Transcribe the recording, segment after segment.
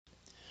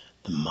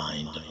The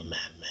mind of a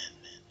madman,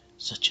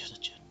 such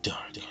a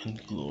dark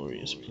and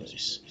glorious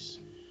place.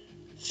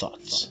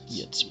 Thoughts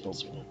yet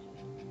spoken,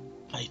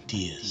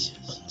 ideas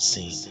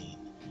unseen,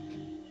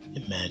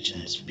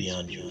 imagines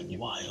beyond your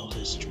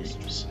wildest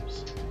dreams.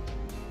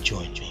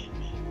 Join me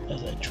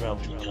as I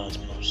travel the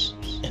cosmos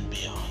and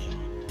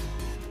beyond,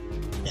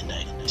 and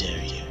I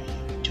dare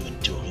you to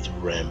endure the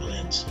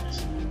ramblings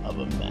of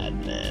a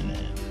madman.